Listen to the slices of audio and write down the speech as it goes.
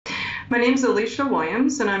My name's Alicia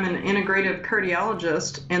Williams, and I'm an integrative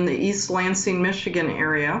cardiologist in the East Lansing, Michigan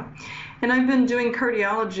area. And I've been doing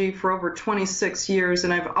cardiology for over 26 years,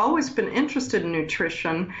 and I've always been interested in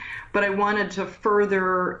nutrition, but I wanted to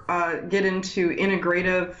further get into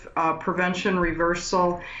integrative prevention,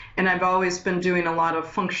 reversal, and I've always been doing a lot of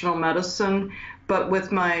functional medicine. But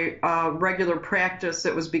with my regular practice,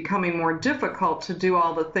 it was becoming more difficult to do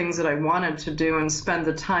all the things that I wanted to do and spend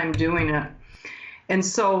the time doing it. And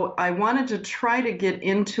so I wanted to try to get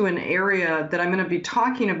into an area that I'm going to be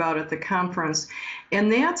talking about at the conference, and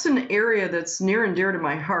that's an area that's near and dear to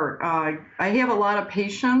my heart. I have a lot of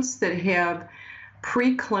patients that have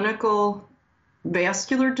preclinical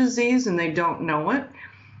vascular disease and they don't know it.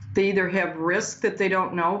 They either have risk that they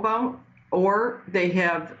don't know about, or they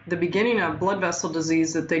have the beginning of blood vessel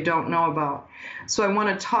disease that they don't know about. So I want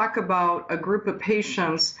to talk about a group of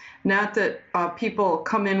patients, not that people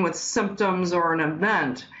come in with symptoms or an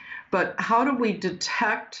event, but how do we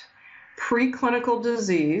detect preclinical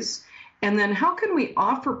disease, and then how can we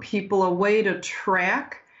offer people a way to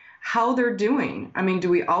track how they're doing? I mean, do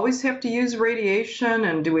we always have to use radiation,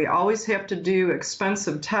 and do we always have to do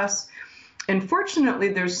expensive tests? And fortunately,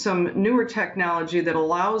 there's some newer technology that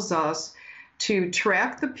allows us to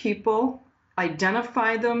track the people,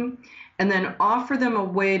 identify them, and then offer them a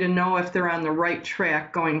way to know if they're on the right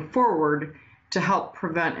track going forward to help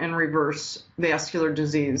prevent and reverse vascular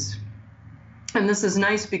disease. And this is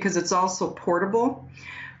nice because it's also portable,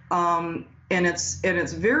 and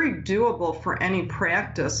it's very doable for any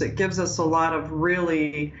practice. It gives us a lot of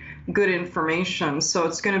really good information. So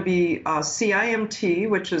it's going to be CIMT,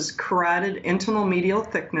 which is carotid intimal medial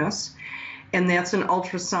thickness, and that's an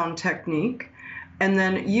ultrasound technique. And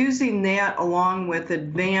then using that along with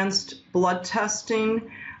advanced blood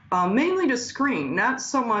testing, mainly to screen, not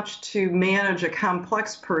so much to manage a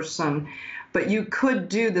complex person, but you could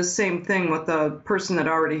do the same thing with a person that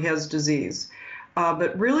already has disease.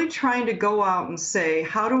 But really trying to go out and say,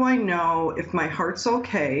 how do I know if my heart's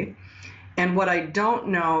okay? And what I don't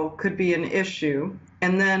know could be an issue.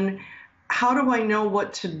 And then how do I know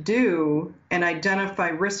what to do and identify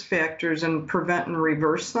risk factors and prevent and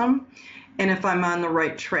reverse them? And if I'm on the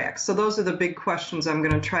right track. So those are the big questions I'm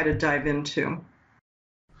going to try to dive into.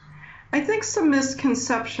 I think some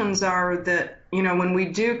misconceptions are that, when we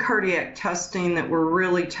do cardiac testing, that we're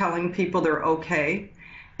really telling people they're okay,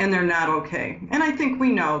 and they're not okay. And I think we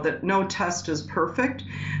know that no test is perfect,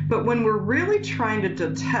 but when we're really trying to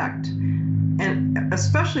detect, and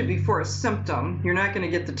especially before a symptom, you're not going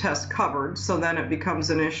to get the test covered, so then it becomes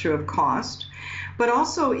an issue of cost. But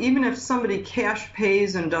also, even if somebody cash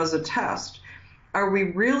pays and does a test, are we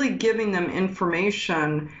really giving them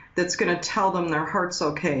information that's going to tell them their heart's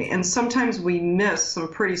okay? And sometimes we miss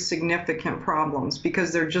some pretty significant problems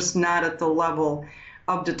because they're just not at the level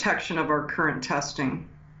of detection of our current testing.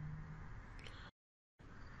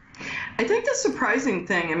 I think the surprising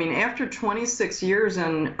thing, after 26 years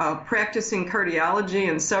in practicing cardiology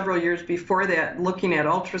and several years before that looking at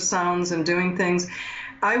ultrasounds and doing things,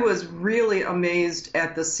 I was really amazed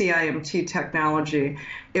at the CIMT technology.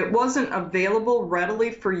 It wasn't available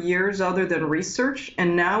readily for years other than research,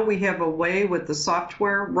 and now we have a way with the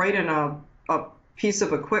software right in a piece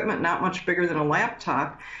of equipment not much bigger than a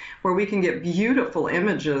laptop where we can get beautiful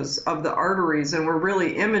images of the arteries, and we're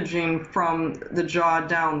really imaging from the jaw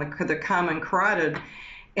down, the common carotid,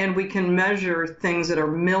 and we can measure things that are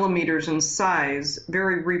millimeters in size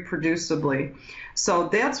very reproducibly. So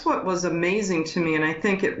that's what was amazing to me, and I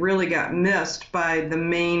think it really got missed by the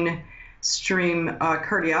mainstream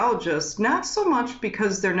cardiologists, not so much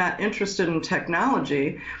because they're not interested in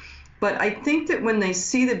technology, but I think that when they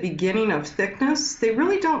see the beginning of thickness, they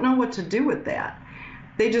really don't know what to do with that.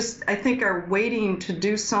 They just, I think, are waiting to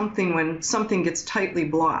do something when something gets tightly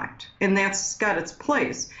blocked, and that's got its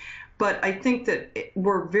place. But I think that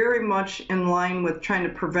we're very much in line with trying to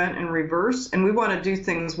prevent and reverse, and we want to do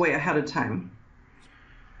things way ahead of time.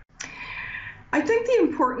 I think the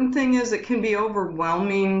important thing is it can be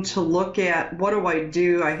overwhelming to look at, what do I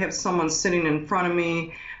do? I have someone sitting in front of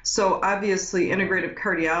me. So obviously integrative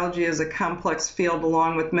cardiology is a complex field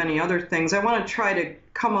along with many other things. I want to try to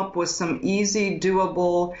come up with some easy,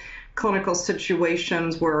 doable clinical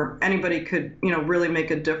situations where anybody could, really make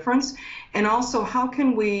a difference. And also, how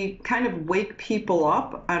can we kind of wake people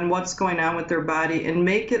up on what's going on with their body and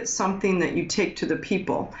make it something that you take to the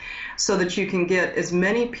people so that you can get as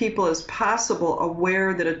many people as possible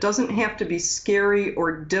aware that it doesn't have to be scary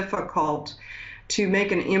or difficult to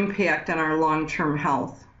make an impact on our long-term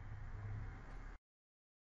health.